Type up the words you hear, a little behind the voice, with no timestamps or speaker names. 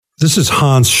This is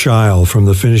Hans Scheil from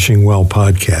the Finishing Well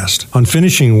podcast. On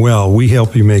Finishing Well, we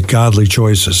help you make godly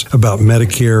choices about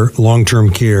Medicare,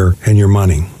 long-term care, and your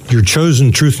money. Your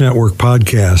chosen Truth Network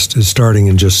podcast is starting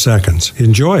in just seconds.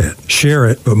 Enjoy it, share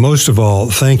it, but most of all,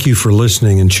 thank you for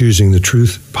listening and choosing the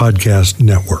Truth Podcast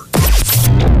Network.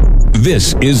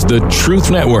 This is the Truth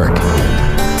Network.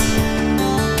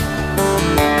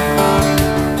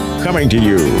 Coming to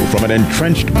you from an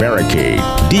entrenched barricade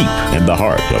deep in the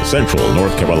heart of central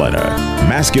North Carolina.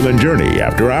 Masculine Journey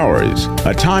After Hours.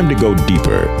 A time to go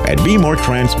deeper and be more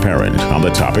transparent on the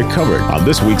topic covered on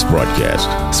this week's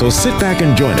broadcast. So sit back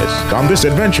and join us on this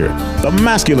adventure. The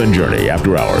Masculine Journey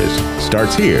After Hours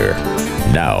starts here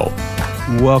now.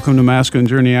 Welcome to Masculine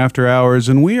Journey After Hours,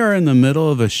 and we are in the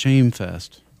middle of a shame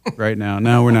fest right now.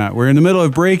 No, we're not. We're in the middle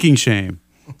of breaking shame.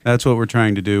 That's what we're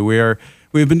trying to do.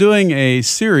 We've been doing a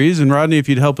series, and Rodney, if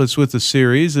you'd help us with the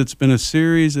series, it's been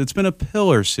a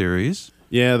pillar series.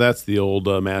 Yeah, that's the old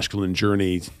masculine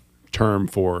journey term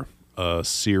for a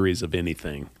series of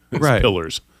anything. It's right.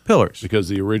 Pillars. Pillars. Because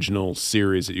the original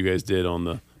series that you guys did on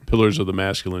the Pillars of the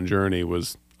Masculine Journey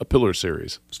was a pillar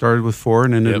series. Started with 4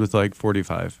 and ended with like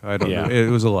 45. I don't know. It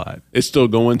was a lot. It's still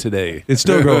going today. It's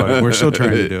still going. We're still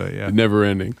trying to do it, yeah. Never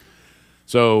ending.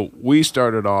 So we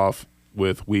started off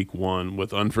with week 1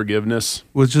 with unforgiveness.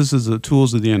 Which is the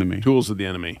tools of the enemy. Tools of the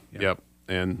enemy. Yep.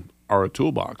 And are a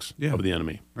toolbox of the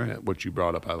enemy. Right. What you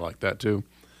brought up, I like that too.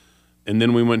 And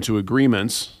then we went to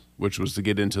agreements, which was to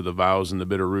get into the vows and the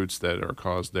bitter roots that are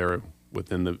caused there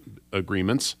within the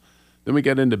agreements. Then we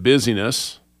got into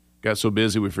busyness. Got so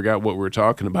busy we forgot what we were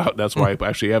talking about. That's why I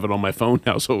actually have it on my phone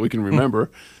now so we can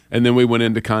remember. And then we went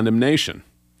into condemnation.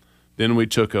 Then we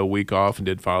took a week off and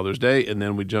did Father's Day, and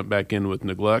then we jumped back in with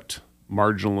neglect,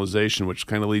 marginalization, which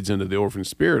kind of leads into the orphan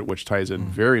spirit, which ties in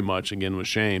very much, again, with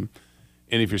shame.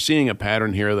 And if you're seeing a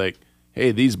pattern here, like,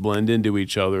 hey, these blend into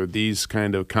each other, these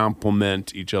kind of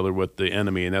complement each other with the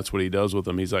enemy, and that's what he does with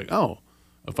them. He's like, oh,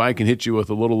 if I can hit you with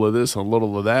a little of this, a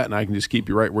little of that, and I can just keep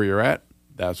you right where you're at,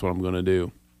 that's what I'm going to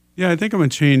do. Yeah, I think I'm going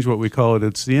to change what we call it.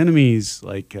 It's the enemy's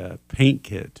like paint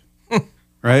kit,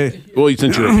 right? Well,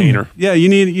 since you're a painter. Yeah, you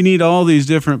need all these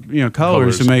different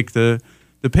colors to make the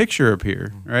picture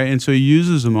appear, right? And so he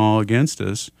uses them all against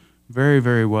us very,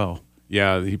 very well.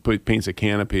 Yeah, he paints a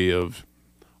canopy of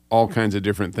all kinds of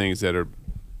different things that are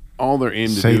all they're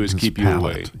aimed to do is keep you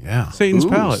away. Yeah. Satan's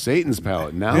palette. Satan's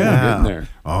palette. Now Yeah. we're getting there.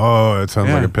 Oh, it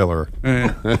sounds like a pillar.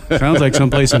 Sounds like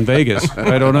someplace in Vegas.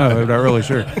 I don't know. I'm not really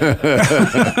sure.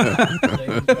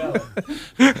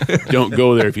 Don't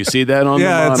go there. If you see that on the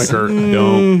moniker,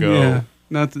 don't go. Yeah,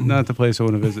 not the place I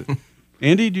want to visit.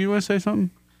 Andy, do you want to say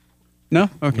something? No?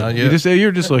 Okay. Not yet.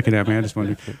 You're just looking at me. I just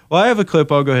wondered. Well, I have a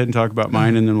clip. I'll go ahead and talk about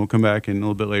mine, and then we'll come back, and a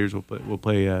little bit later we'll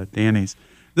play Danny's.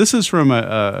 This is from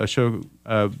a show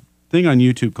thing on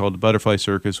YouTube called The Butterfly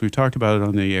Circus. We've talked about it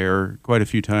on the air quite a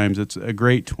few times. It's a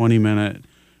great 20-minute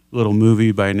little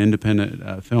movie by an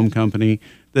independent film company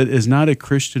that is not a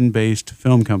Christian-based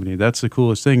film company. That's the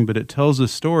coolest thing, but it tells the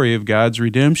story of God's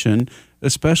redemption,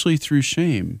 especially through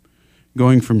shame,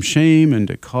 going from shame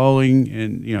into calling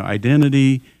and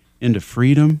identity into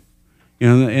freedom.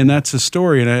 And that's the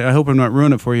story, and I hope I'm not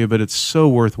ruining it for you, but it's so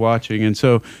worth watching. And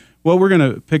so what we're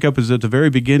going to pick up is at the very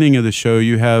beginning of the show,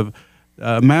 you have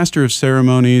a master of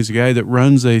ceremonies, a guy that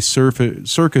runs a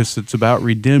circus that's about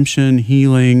redemption,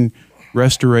 healing,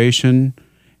 restoration,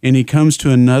 and he comes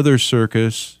to another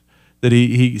circus that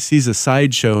he sees a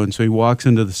sideshow, and so he walks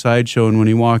into the sideshow, and when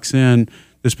he walks in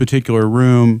this particular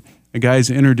room, a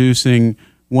guy's introducing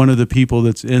one of the people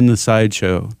that's in the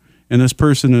sideshow. And this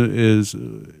person is,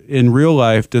 in real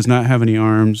life, does not have any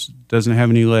arms, doesn't have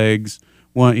any legs.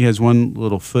 He has one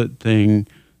little foot thing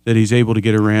that he's able to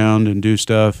get around and do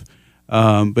stuff.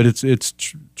 But it's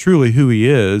truly who he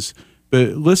is.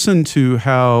 But listen to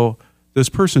how this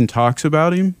person talks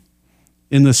about him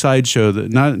in the sideshow,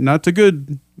 that not the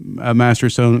good master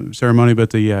ceremony,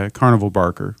 but the carnival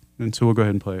barker. And so we'll go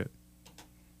ahead and play it.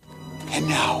 And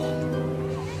now,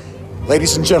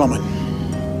 ladies and gentlemen,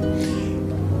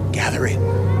 gather in.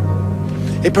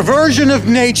 A perversion of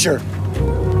nature.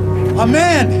 A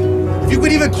man, if you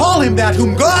could even call him that,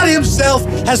 whom God himself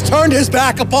has turned his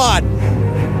back upon.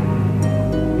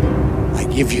 I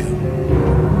give you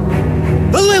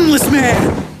the limbless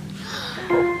man.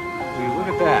 Look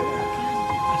at that.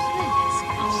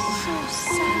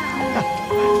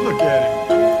 Look at it.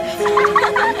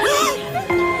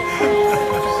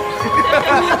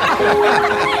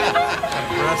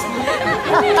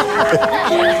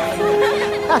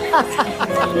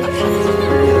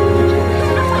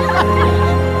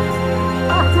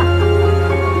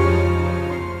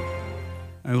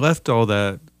 I left all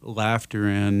that laughter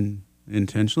in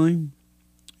intentionally,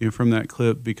 from that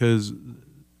clip, because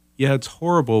yeah, it's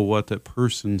horrible what that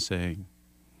person's saying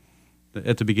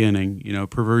at the beginning,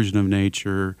 perversion of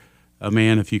nature, a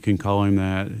man, if you can call him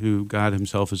that, who God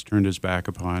himself has turned his back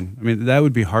upon. I mean, that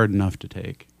would be hard enough to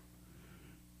take,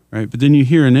 right? But then you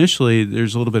hear initially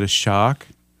there's a little bit of shock.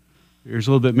 There's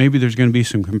a little bit, maybe there's going to be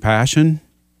some compassion,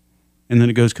 and then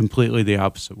it goes completely the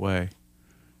opposite way.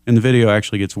 And the video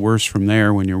actually gets worse from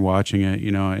there when you're watching it,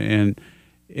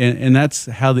 and that's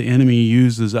how the enemy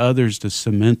uses others to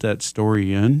cement that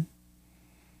story in.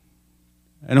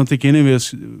 I don't think any of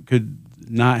us could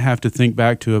not have to think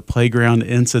back to a playground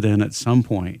incident at some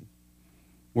point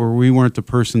where we weren't the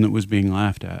person that was being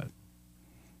laughed at,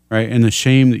 right? And the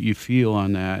shame that you feel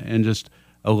on that, and just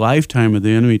a lifetime of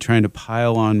the enemy trying to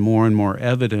pile on more and more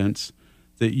evidence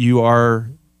that you are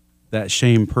that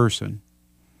shame person,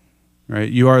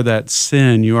 right? You are that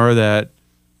sin. You are that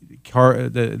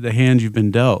the hand you've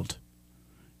been dealt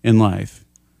in life,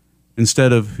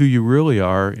 instead of who you really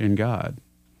are in God.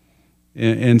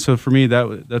 And so for me,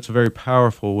 that's a very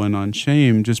powerful one on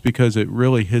shame, just because it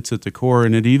really hits at the core,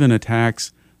 and it even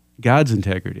attacks God's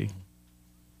integrity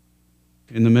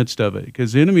in the midst of it,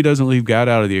 because the enemy doesn't leave God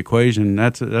out of the equation.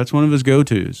 That's one of his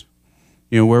go-tos.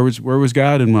 Where was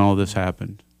God when all this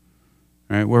happened?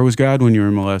 Right? Where was God when you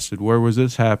were molested? Where was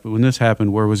this happen when this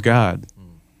happened? Where was God?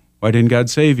 Why didn't God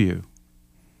save you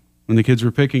when the kids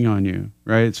were picking on you?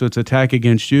 Right? So it's attack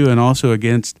against you, and also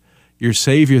against your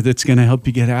Savior that's going to help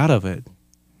you get out of it.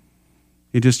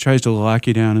 He just tries to lock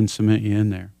you down and cement you in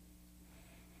there.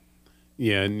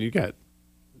 Yeah, and you got,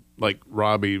 like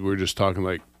Robbie, we're just talking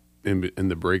like in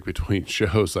the break between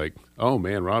shows, like, oh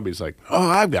man, Robbie's like, oh,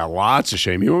 I've got lots of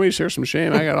shame. You want me to share some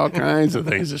shame? I got all kinds of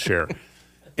things to share.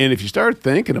 And if you start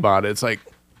thinking about it, it's like,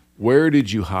 where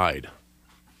did you hide?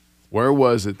 Where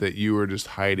was it that you were just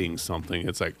hiding something?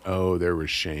 It's like, oh, there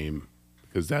was shame,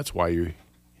 because that's why you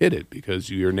hid it, because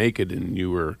you're naked and you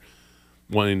were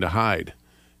wanting to hide.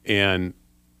 And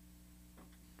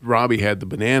Robbie had the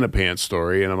banana pants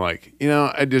story, and I'm like,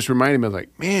 I just reminded him, I was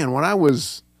like, man,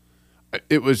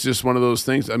 it was just one of those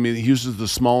things. I mean, he uses the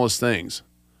smallest things.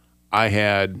 I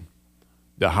had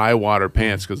the high water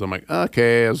pants because I'm like,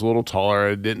 okay, I was a little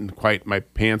taller. My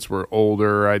pants were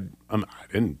older. I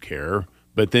didn't care.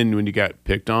 But then when you got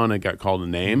picked on and got called a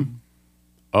name,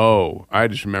 oh, I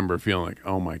just remember feeling like,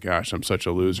 oh my gosh, I'm such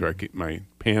a loser. My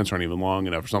pants aren't even long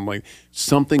enough or something like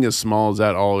something as small as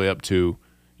that, all the way up to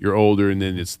you're older, and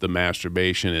then it's the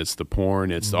masturbation, it's the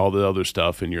porn, it's all the other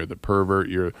stuff, and you're the pervert.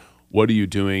 What are you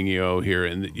doing, here?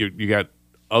 And you got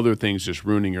other things just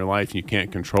ruining your life, and you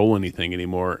can't control anything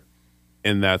anymore.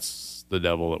 And that's the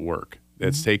devil at work.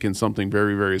 That's taking something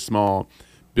very, very small,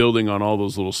 building on all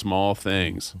those little small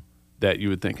things that you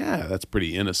would think, that's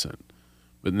pretty innocent.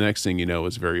 But the next thing you know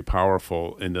is very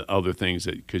powerful into other things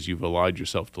because you've allowed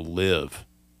yourself to live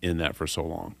in that for so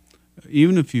long.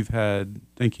 Even if you've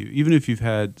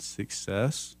had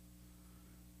success,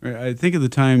 right? I think of the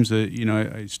times that,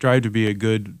 I strive to be a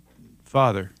good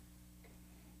father,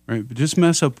 right? But just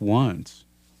mess up once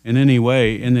in any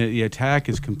way, and the attack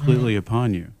is completely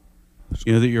upon you.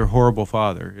 That you're a horrible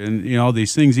father, and all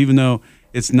these things, even though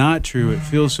it's not true, it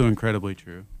feels so incredibly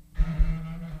true.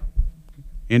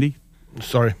 Andy?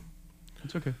 Sorry.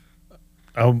 It's okay.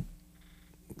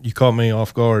 You caught me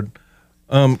off guard.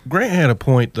 Grant had a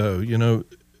point, though.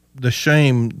 The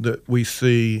shame that we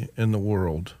see in the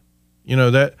world.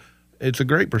 That it's a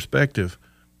great perspective.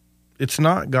 It's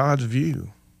not God's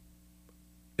view.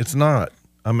 It's not.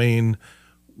 I mean,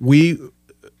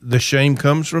 the shame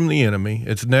comes from the enemy.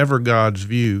 It's never God's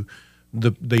view.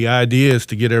 The idea is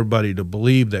to get everybody to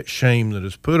believe that shame that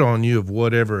is put on you of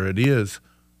whatever it is.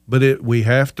 But we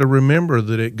have to remember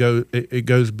that it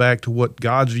goes back to what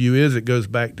God's view is. It goes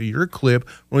back to your clip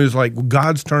when it's like, well,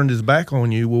 God's turned his back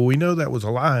on you. Well, we know that was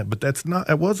a lie, but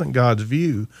that wasn't God's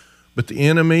view. But the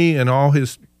enemy and all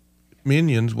his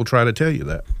minions will try to tell you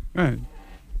that. Right.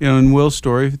 In Will's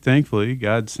story, thankfully,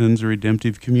 God sends a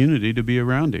redemptive community to be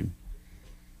around him,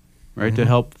 right, to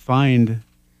help find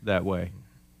that way.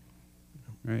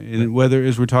 Right. And whether,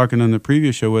 as we're talking on the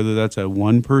previous show, whether that's a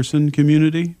one-person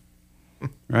community,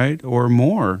 right, or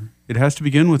more, it has to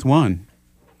begin with one.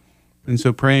 And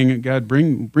so praying, God,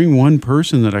 bring one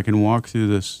person that I can walk through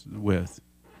this with.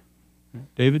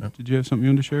 David, did you have something you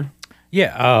wanted to share?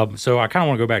 Yeah, so I kind of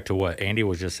want to go back to what Andy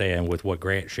was just saying with what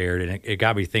Grant shared, and it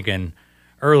got me thinking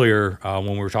earlier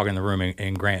when we were talking in the room,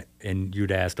 and Grant, and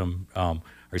you'd asked him, are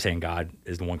you saying God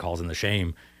is the one causing the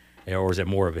shame, or is it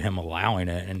more of him allowing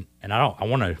it? And I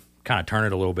want to kind of turn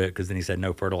it a little bit, because then he said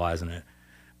no fertilizing it.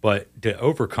 But to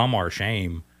overcome our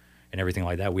shame, and everything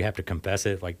like that. We have to confess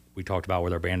it, like we talked about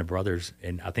with our band of brothers.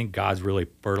 And I think God's really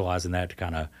fertilizing that to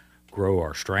kind of grow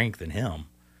our strength in him.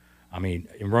 I mean,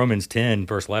 in Romans 10,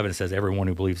 verse 11, it says, everyone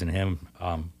who believes in him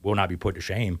will not be put to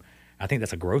shame. I think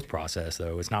that's a growth process,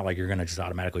 though. It's not like you're going to just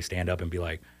automatically stand up and be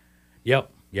like, yep,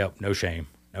 no shame.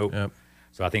 Nope. Yep.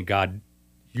 So I think God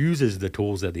uses the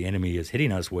tools that the enemy is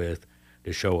hitting us with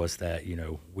to show us that,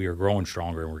 we are growing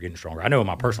stronger and we're getting stronger. I know in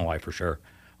my personal life for sure,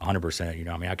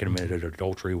 100%. I committed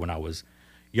adultery when I was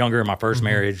younger in my first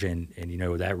marriage, and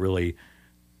that really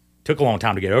took a long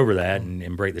time to get over that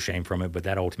and break the shame from it, but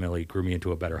that ultimately grew me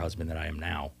into a better husband than I am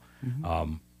now.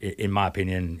 In my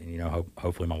opinion,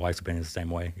 hopefully my wife's opinion is the same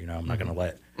way. I'm not going to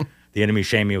let the enemy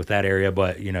shame me with that area,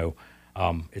 but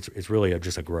it's really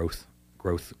just a growth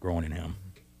growing in him.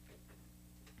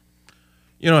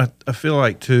 I feel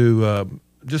like too,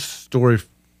 just story.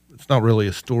 It's not really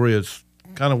a story. It's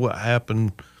kind of what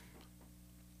happened.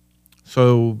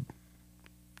 So,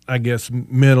 I guess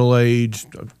middle age,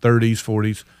 30s,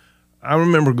 40s. I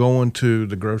remember going to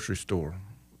the grocery store,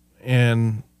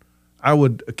 and I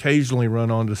would occasionally run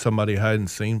onto somebody I hadn't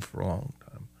seen for a long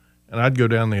time, and I'd go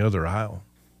down the other aisle.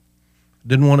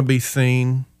 Didn't want to be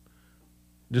seen,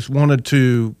 just wanted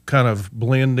to kind of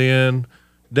blend in.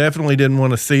 Definitely didn't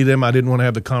want to see them. I didn't want to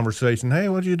have the conversation, hey,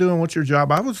 what are you doing? What's your job?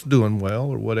 I was doing well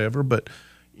or whatever, but,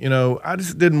 I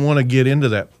just didn't want to get into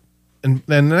that. And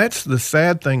that's the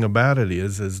sad thing about it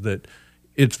is that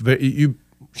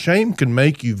shame can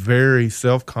make you very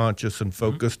self-conscious and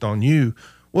focused on you.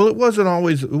 Well, it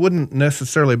wouldn't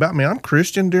necessarily about me. I'm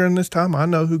Christian during this time. I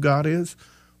know who God is,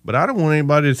 but I don't want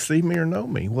anybody to see me or know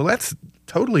me. Well, that's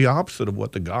totally opposite of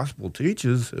what the gospel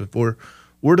teaches. If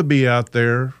we're to be out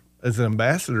there as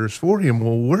ambassadors for him,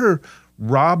 well, we're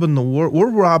robbing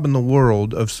the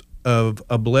world of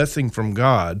a blessing from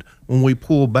God when we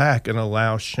pull back and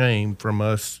allow shame from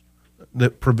us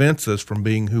that prevents us from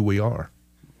being who we are.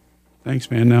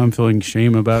 Thanks, man. Now I'm feeling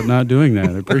shame about not doing that.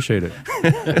 I appreciate it.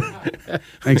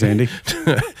 Thanks, Andy.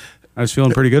 I was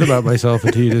feeling pretty good about myself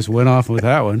until you just went off with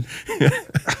that one.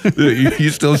 You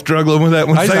still struggling with that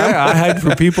one, Sam? I hide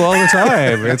from people all the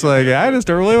time. It's like, I just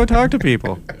don't really want to talk to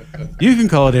people. You can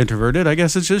call it introverted. I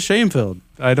guess it's just shame-filled.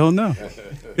 I don't know.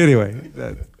 Anyway,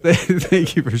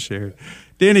 thank you for sharing.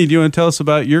 Danny, do you want to tell us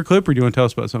about your clip, or do you want to tell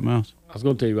us about something else? I was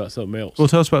going to tell you about something else. Well,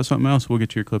 tell us about something else. We'll get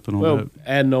to your clip in a little bit.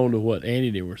 Adding on to what Andy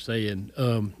and they were saying,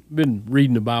 been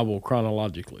reading the Bible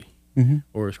chronologically,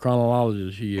 or as chronological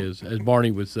as she is, as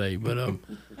Barney would say. But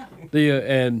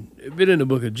and been in the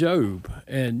book of Job,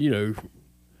 and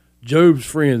Job's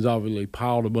friends obviously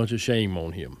piled a bunch of shame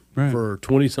on him for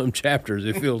 20-some chapters.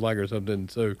 It feels like or something.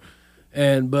 So.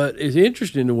 But it's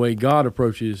interesting the way God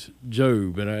approaches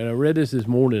Job, and I read this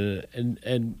morning,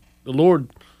 and the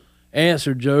Lord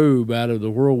answered Job out of the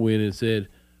whirlwind and said,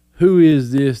 "Who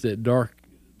is this that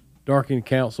darken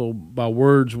counsel by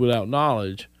words without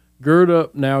knowledge? Gird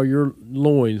up now your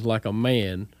loins like a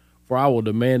man, for I will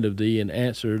demand of thee, and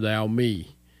answer thou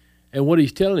me." And what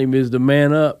he's telling him is to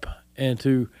man up and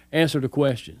to answer the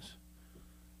questions,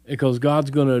 because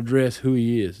God's going to address who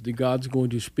he is. God's going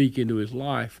to speak into his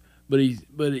life. But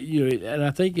and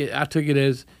I think I took it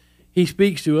as he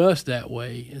speaks to us that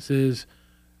way. It says,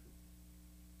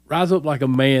 "Rise up like a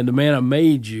man, the man I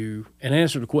made you, and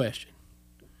answer the question."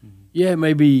 Yeah, it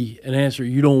may be an answer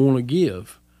you don't want to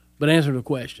give, but answer the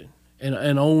question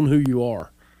and own who you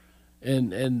are.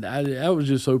 And that was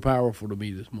just so powerful to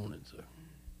me this morning. So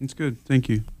it's good. Thank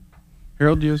you,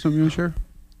 Harold. Do you have something you want to share?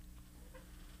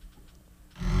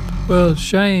 Well,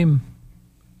 shame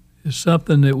is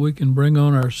something that we can bring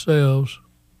on ourselves,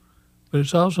 but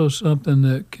it's also something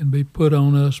that can be put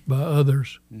on us by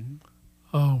others.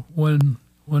 When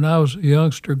I was a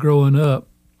youngster growing up,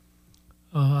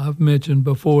 I've mentioned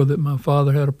before that my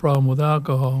father had a problem with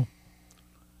alcohol,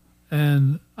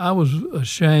 and I was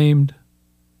ashamed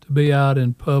to be out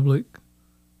in public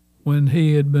when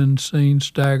he had been seen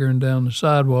staggering down the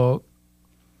sidewalk.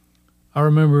 I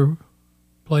remember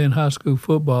playing high school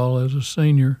football as a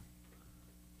senior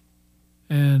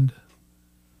and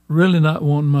really not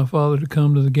wanting my father to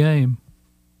come to the game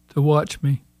to watch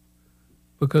me,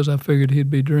 because I figured he'd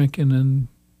be drinking and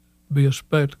be a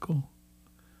spectacle.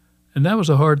 And that was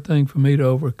a hard thing for me to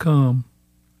overcome.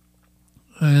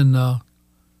 And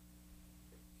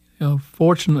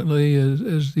fortunately,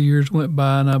 as the years went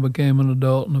by and I became an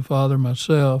adult and a father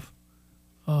myself,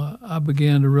 I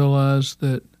began to realize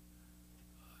that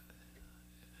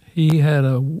he had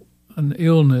an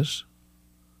illness.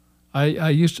 I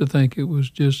used to think it was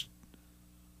just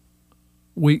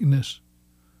weakness,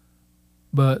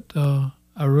 but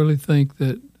I really think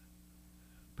that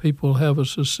people have a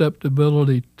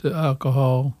susceptibility to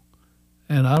alcohol,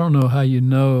 And I don't know how you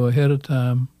know ahead of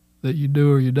time that you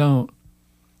do or you don't,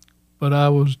 but I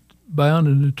was bound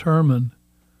and determined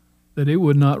that it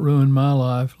would not ruin my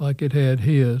life like it had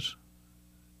his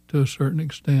to a certain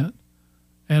extent,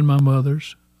 and my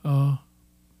mother's. You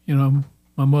know,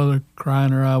 my mother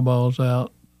crying her eyeballs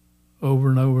out over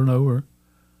and over and over,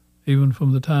 even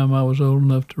from the time I was old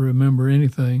enough to remember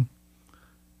anything.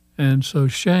 And so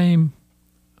shame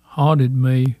haunted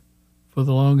me for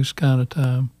the longest kind of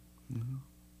time. Mm-hmm.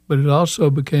 But it also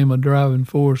became a driving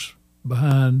force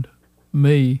behind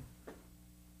me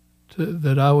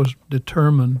that I was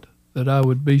determined that I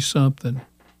would be something.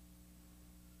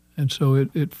 And so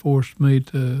it forced me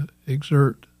to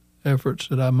exert efforts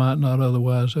that I might not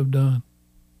otherwise have done.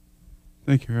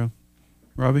 Thank you, Harold.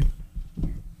 Robbie?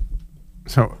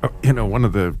 So, one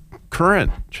of the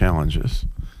current challenges,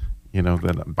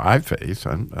 that I face,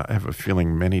 I have a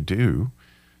feeling many do,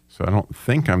 so I don't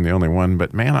think I'm the only one,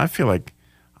 but man, I feel like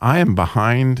I am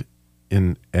behind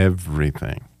in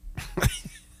everything.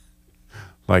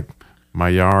 Like my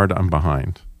yard, I'm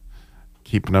behind.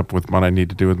 Keeping up with what I need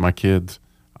to do with my kids,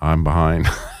 I'm behind.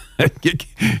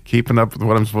 Keeping up with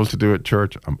what I'm supposed to do at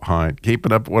church, I'm behind.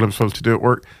 Keeping up with what I'm supposed to do at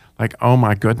work, like, oh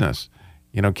my goodness,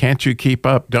 can't you keep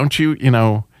up? Don't you,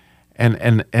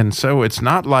 and so it's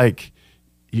not like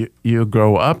you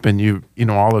grow up and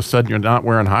all of a sudden you're not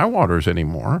wearing high waters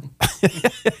anymore.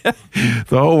 The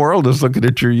whole world is looking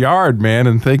at your yard, man,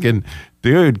 and thinking,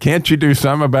 dude, can't you do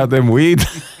something about them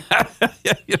weeds?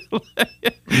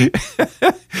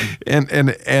 and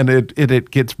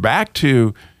it gets back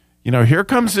to, here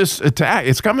comes this attack.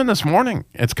 It's coming this morning.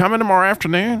 It's coming tomorrow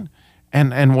afternoon,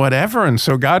 and whatever. And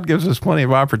so God gives us plenty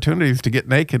of opportunities to get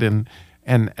naked and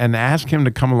ask Him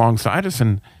to come alongside us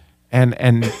and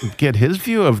get His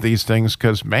view of these things.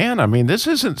 Because man, I mean, this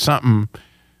isn't something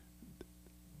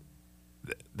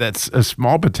that's a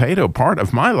small potato part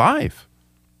of my life.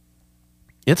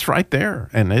 It's right there,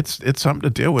 and it's something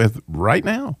to deal with right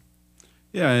now.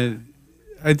 Yeah,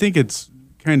 I think it's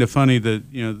kind of funny that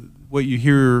what you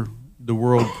hear the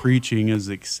world preaching is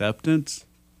acceptance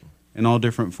in all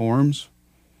different forms,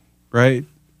 right?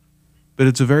 But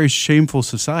it's a very shameful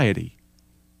society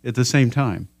at the same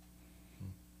time.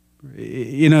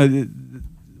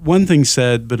 One thing's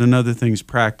said, but another thing's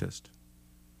practiced.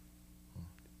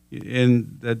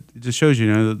 And that just shows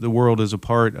that the world is a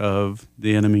part of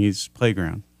the enemy's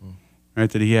playground, right?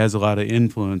 That he has a lot of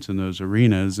influence in those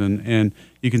arenas, and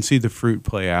you can see the fruit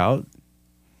play out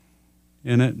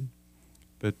in it.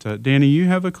 But Danny, you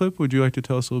have a clip. Would you like to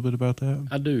tell us a little bit about that?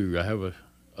 I do. I have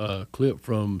a clip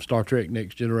from Star Trek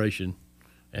Next Generation,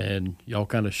 and y'all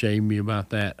kind of shamed me about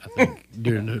that, I think,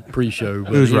 during the pre-show.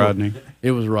 But it was Rodney.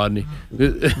 It was Rodney.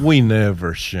 We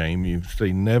never shame you.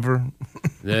 See, never.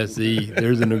 There's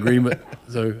an agreement.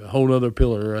 So a whole other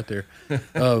pillar right there.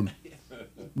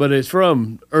 But it's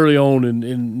from early on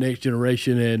in Next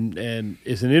Generation, and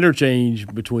it's an interchange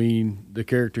between the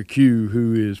character Q,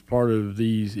 who is part of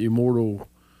these immortal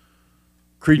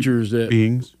creatures that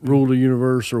beings rule the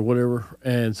universe or whatever.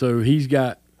 And so he's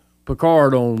got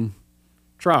Picard on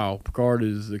trial. Picard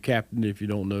is the captain, if you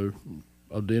don't know,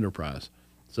 of the Enterprise.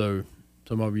 So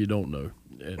some of you don't know,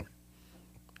 and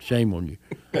shame on you.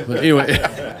 But anyway,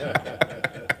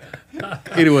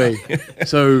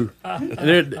 so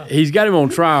he's got him on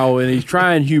trial, and he's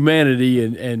trying humanity,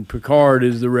 and Picard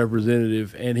is the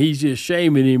representative, and he's just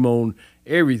shaming him on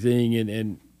everything.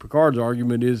 And Picard's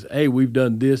argument is, hey, we've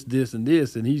done this, this, and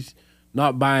this, and he's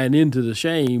not buying into the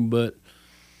shame, but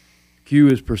Q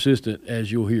is persistent,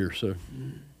 as you'll hear. So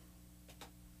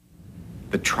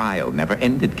the trial never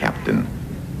ended, Captain.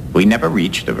 We never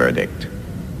reached a verdict.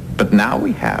 But now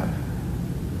we have.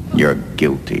 You're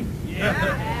guilty.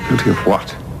 Guilty of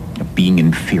what? Of being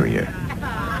inferior.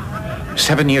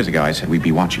 7 years ago, I said we'd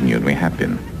be watching you, and we have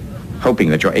been. Hoping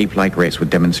that your ape-like race would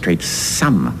demonstrate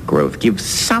some growth, give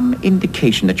some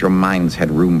indication that your minds had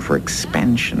room for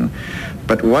expansion.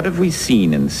 But what have we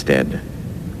seen instead?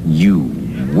 You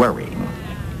worrying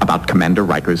about Commander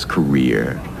Riker's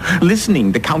career,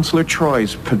 listening to Counselor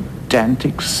Troy's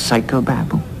pedantic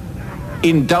psychobabble,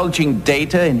 indulging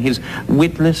Data in his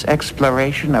witless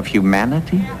exploration of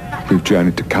humanity. We've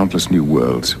journeyed to countless new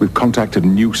worlds. We've contacted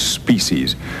new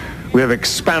species. We have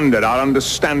expanded our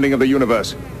understanding of the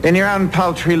universe. In your own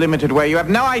paltry, limited way, you have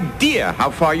no idea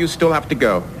how far you still have to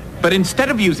go. But instead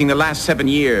of using the last 7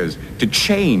 years to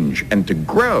change and to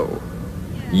grow,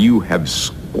 you have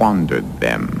squandered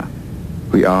them.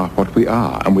 We are what we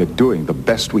are, and we're doing the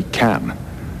best we can.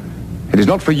 It is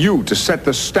not for you to set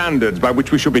the standards by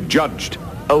which we should be judged.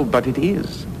 Oh, but it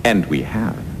is. And we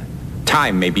have.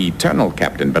 Time may be eternal,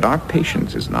 Captain, but our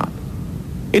patience is not.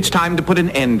 It's time to put an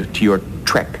end to your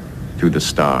trek through the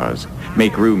stars,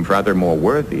 make room for other more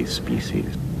worthy species.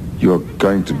 You're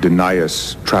going to deny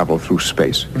us travel through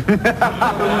space?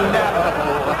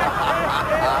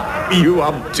 You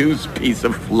obtuse piece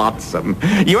of flotsam.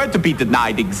 You're to be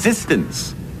denied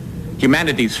existence.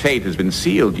 Humanity's fate has been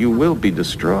sealed. You will be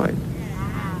destroyed.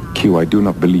 Q, I do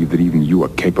not believe that even you are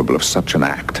capable of such an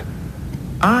act.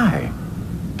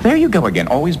 There you go again,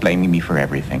 always blaming me for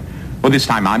everything. Well, this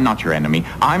time I'm not your enemy.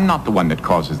 I'm not the one that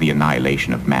causes the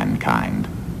annihilation of mankind.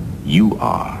 You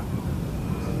are.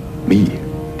 Me?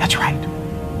 That's right.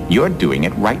 You're doing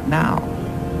it right now.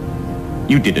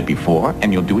 You did it before,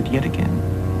 and you'll do it yet again.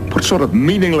 What sort of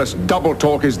meaningless double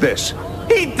talk is this?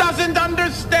 He doesn't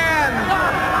understand!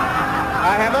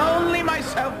 I have only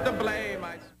myself to blame.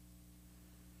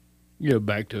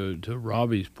 Back to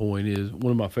Robbie's point is one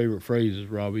of my favorite phrases,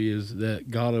 Robbie, is that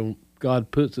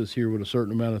God puts us here with a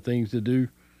certain amount of things to do,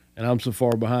 and I'm so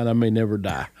far behind I may never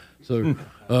die. So,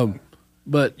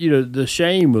 but the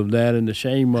shame of that, and the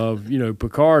shame of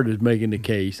Picard is making the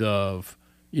case of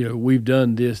we've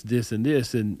done this, and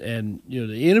this, and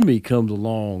the enemy comes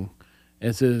along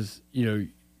and says you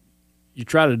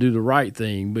try to do the right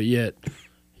thing, but yet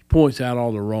he points out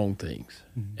all the wrong things.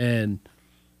 Mm-hmm. And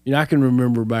I can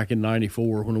remember back in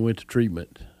 '94 when I went to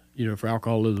treatment, for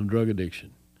alcoholism, drug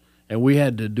addiction, and we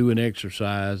had to do an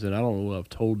exercise, and I don't know if I've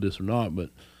told this or not,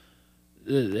 but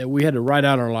we had to write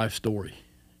out our life story,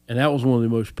 and that was one of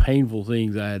the most painful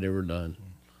things I had ever done,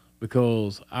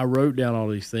 because I wrote down all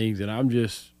these things, and I'm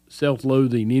just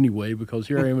self-loathing anyway, because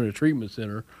here I am in a treatment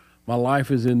center, my life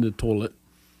is in the toilet,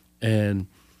 and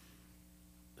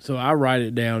so I write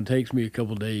it down. It takes me a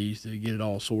couple of days to get it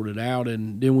all sorted out,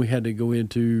 and then we had to go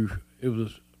into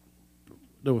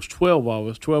there was 12 of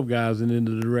us, 12 guys, and then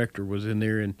the director was in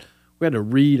there, and we had to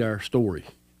read our story.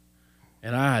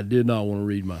 And I did not want to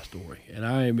read my story, and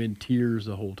I am in tears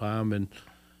the whole time, and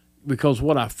because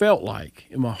what I felt like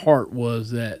in my heart was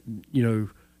that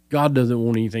God doesn't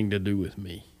want anything to do with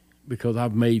me because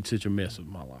I've made such a mess of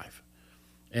my life,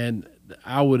 and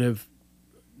I would have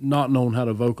not known how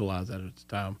to vocalize that at the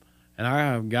time. And I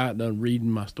have got done reading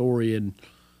my story, and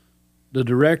the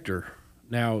director,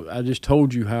 now I just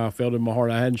told you how I felt in my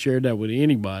heart. I hadn't shared that with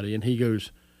anybody. And he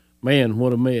goes, man,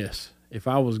 what a mess. If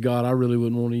I was God, I really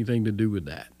wouldn't want anything to do with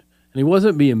that. And he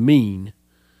wasn't being mean,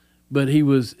 but he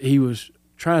was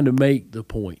trying to make the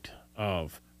point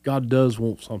of God does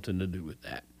want something to do with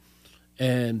that.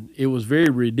 And it was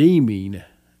very redeeming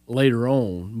later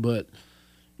on, but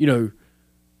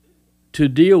to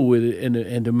deal with it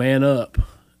and to man up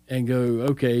and go,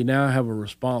 okay, now I have a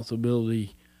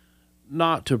responsibility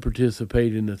not to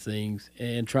participate in the things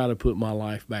and try to put my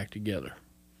life back together.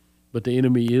 But the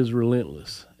enemy is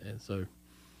relentless, and so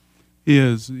he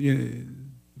is.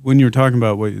 When you were talking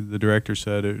about what the director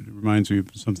said, it reminds me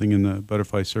of something in the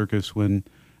Butterfly Circus when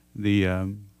the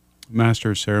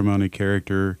master of ceremony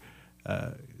character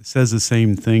says the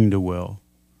same thing to Will.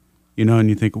 And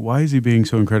you think, why is he being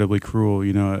so incredibly cruel?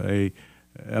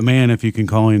 A man, if you can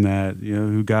call him that,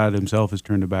 who God himself has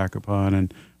turned a back upon.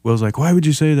 And Will's like, why would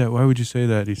you say that? Why would you say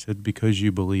that? He said, because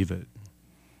you believe it.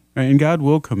 Right? And God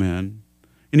will come in,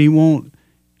 and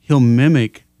he'll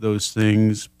mimic those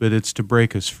things, but it's to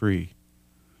break us free.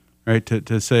 Right?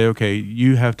 To say, okay,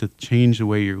 you have to change the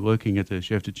way you're looking at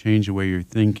this. You have to change the way you're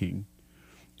thinking.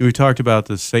 And we talked about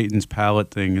the Satan's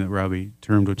palette thing that Robbie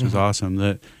termed, which is awesome,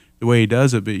 that the way he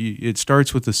does it, but it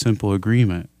starts with a simple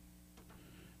agreement.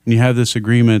 And you have this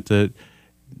agreement that,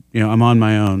 I'm on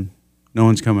my own. No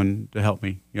one's coming to help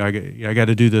me. I got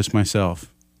to do this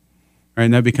myself. Right?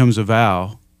 And that becomes a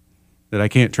vow that I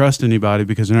can't trust anybody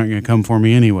because they're not going to come for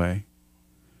me anyway.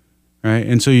 Right?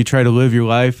 And so you try to live your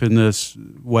life in this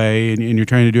way, and you're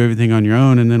trying to do everything on your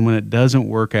own, and then when it doesn't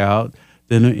work out,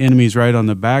 then the enemy's right on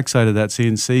the backside of that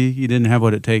saying, see, you didn't have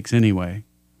what it takes anyway.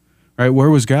 Right?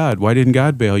 Where was God? Why didn't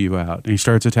God bail you out? And he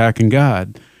starts attacking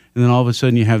God. And then all of a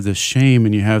sudden you have this shame,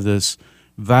 and you have this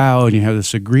vow, and you have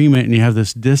this agreement, and you have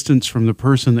this distance from the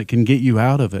person that can get you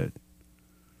out of it.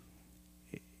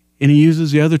 And he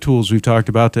uses the other tools we've talked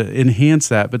about to enhance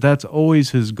that, but that's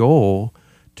always his goal,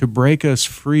 to break us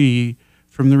free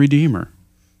from the Redeemer.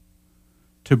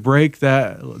 To break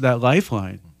that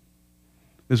lifeline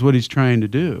is what he's trying to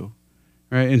do.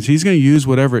 Right? And so he's going to use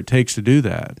whatever it takes to do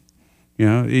that.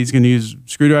 He's going to use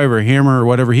screwdriver, hammer, or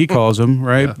whatever he calls them,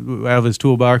 right, out of his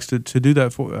toolbox to do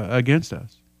that against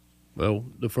us. Well,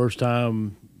 the first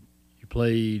time you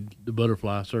played the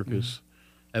Butterfly Circus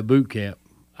at boot camp,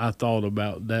 I thought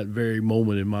about that very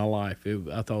moment in my life.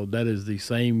 I thought that is the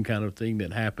same kind of thing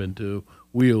that happened to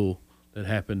Will that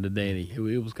happened to Danny.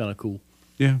 It was kind of cool.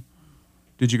 Yeah.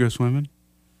 Did you go swimming?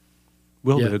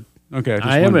 Will did. Okay.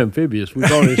 I am amphibious. We've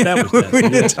already established that. We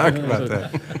did talk about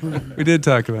that. We did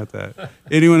talk about that.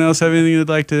 Anyone else have anything they'd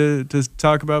like to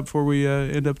talk about before we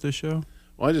end up this show?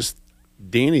 Well,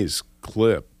 Danny's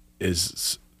clip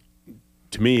is,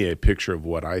 to me, a picture of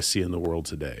what I see in the world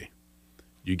today.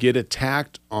 You get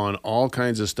attacked on all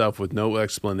kinds of stuff with no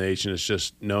explanation. It's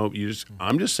just,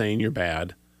 I'm just saying you're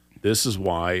bad. This is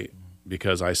why,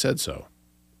 because I said so.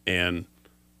 And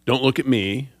don't look at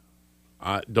me.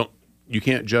 You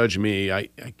can't judge me.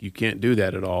 You can't do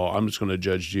that at all. I'm just going to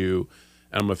judge you.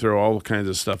 And I'm going to throw all kinds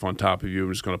of stuff on top of you.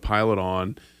 I'm just going to pile it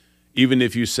on. Even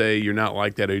if you say you're not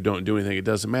like that or you don't do anything, it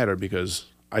doesn't matter because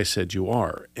I said you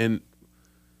are. And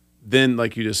then,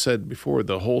 like you just said before,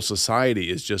 the whole society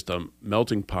is just a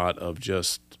melting pot of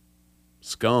just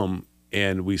scum,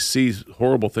 and we see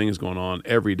horrible things going on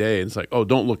every day. And it's like, oh,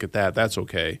 don't look at that. That's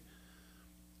okay.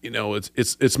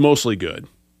 It's mostly good.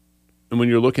 And when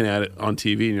you're looking at it on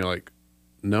TV and you're like,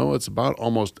 no, it's about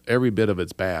almost every bit of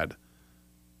it's bad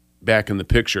back in the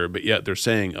picture, but yet they're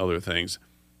saying other things.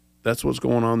 That's what's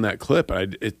going on in that clip.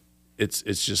 It's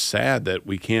just sad that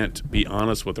we can't be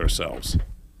honest with ourselves.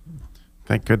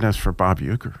 Thank goodness for Bob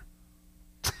Uecker.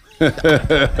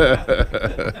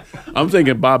 I'm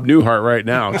thinking Bob Newhart right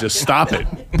now. Just stop it.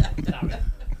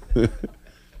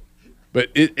 But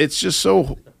it's just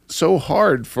so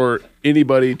hard for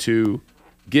anybody to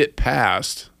get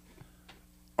past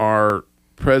our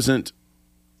present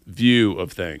view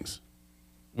of things.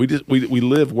 We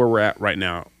live where we're at right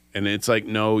now, and it's like,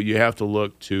 no, you have to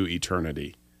look to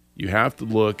eternity. You have to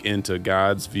look into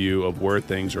God's view of where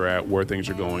things are at, where things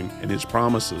are going, and His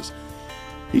promises.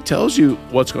 He tells you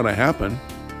what's going to happen.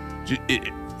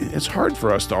 It's hard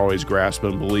for us to always grasp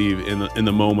and believe in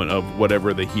the moment of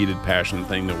whatever the heated passion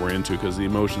thing that we're into, because the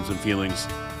emotions and feelings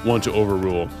want to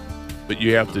overrule. But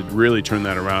you have to really turn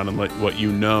that around and let what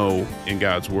you know in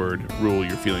God's Word rule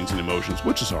your feelings and emotions,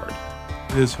 which is hard.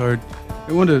 It is hard.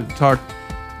 I want to talk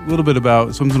a little bit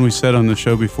about something we said on the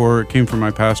show before. It came from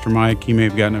my pastor, Mike. He may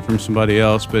have gotten it from somebody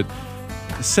else, but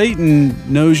Satan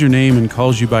knows your name and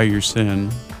calls you by your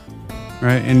sin,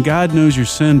 right? And God knows your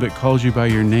sin but calls you by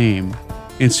your name.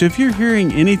 And so if you're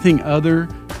hearing anything other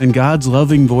than God's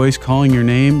loving voice calling your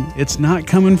name, it's not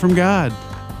coming from God.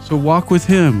 So walk with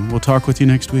Him. We'll talk with you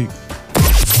next week.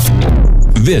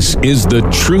 This is the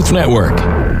Truth Network.